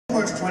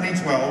SolidWorks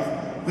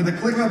 2012, with a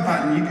click of a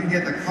button, you can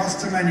get the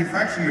cost to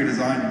manufacture your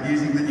design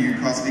using the new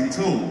costing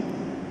tool.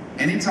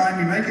 Anytime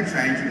you make a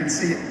change, you can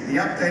see the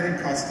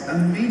updated cost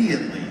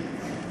immediately.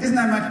 Isn't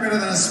that much better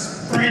than a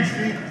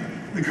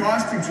spreadsheet? The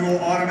costing tool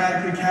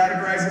automatically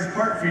categorizes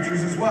part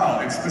features as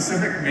well in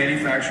specific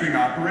manufacturing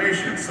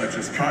operations, such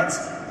as cuts,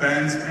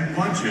 bends, and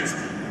punches,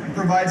 and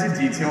provides a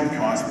detailed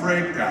cost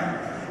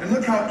breakdown. And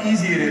look how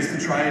easy it is to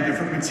try a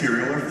different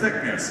material or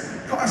thickness.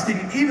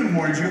 Costing even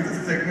warns you if the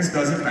thickness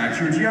doesn't match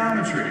your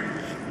geometry.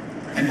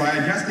 And by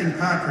adjusting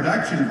part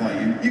production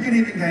volume, you can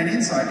even gain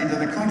insight into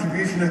the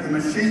contribution of the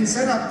machine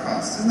setup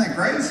costs. Isn't that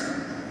great?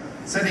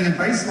 Setting a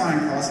baseline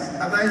cost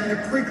allows you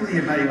to quickly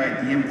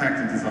evaluate the impact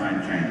of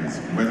design changes,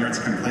 whether it's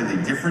a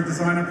completely different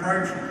design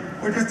approach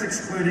or just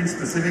excluding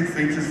specific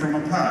features from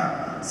a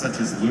part, such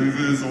as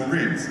louvers or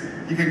ribs.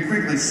 You can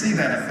quickly see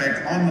that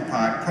effect on the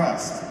part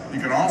cost. You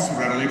can also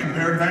readily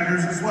compare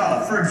vendors as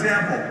well. For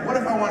example, what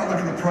if I want to look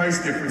at the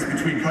price difference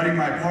between cutting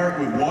my part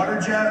with water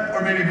jet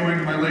or maybe going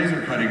to my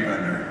laser cutting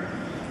vendor?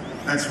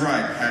 That's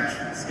right,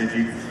 Patch,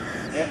 Sketchy.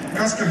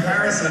 Cost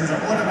comparisons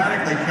are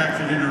automatically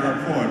captured in a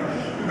report.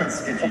 We've got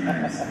sketchy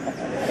names.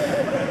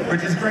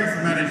 Which is great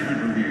for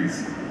management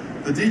reviews.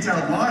 The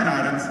detailed line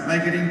items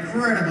make it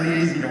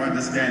incredibly easy to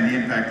understand the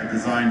impact of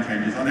design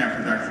changes on our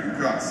production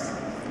cost.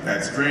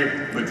 That's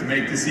great, but to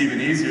make this even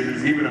easier,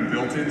 there's even a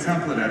built-in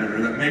template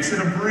editor that makes it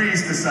a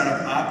breeze to set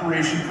up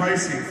operation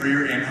pricing for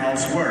your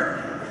in-house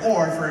work,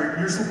 or for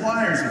your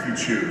suppliers if you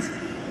choose.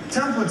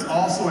 Templates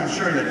also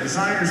ensure that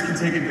designers can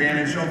take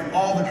advantage of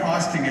all the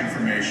costing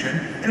information,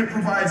 and it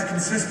provides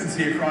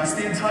consistency across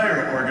the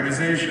entire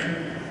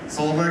organization.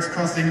 SolidWorks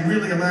costing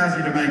really allows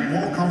you to make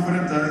more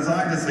confident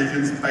design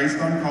decisions based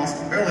on cost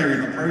earlier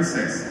in the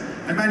process.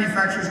 And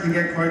manufacturers can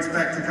get quotes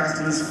back to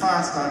customers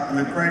faster and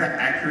with greater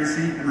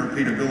accuracy and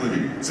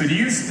repeatability. So do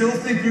you still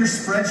think your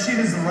spreadsheet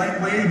is the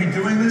right way to be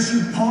doing this,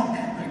 you punk?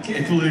 I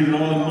can't believe it,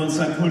 all the months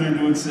I put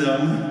into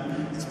Excel.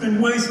 It's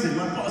been wasted.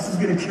 My boss is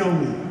going to kill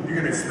me. You're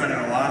going to be spending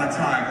a lot of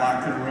time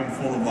locked in a room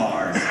full of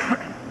bars.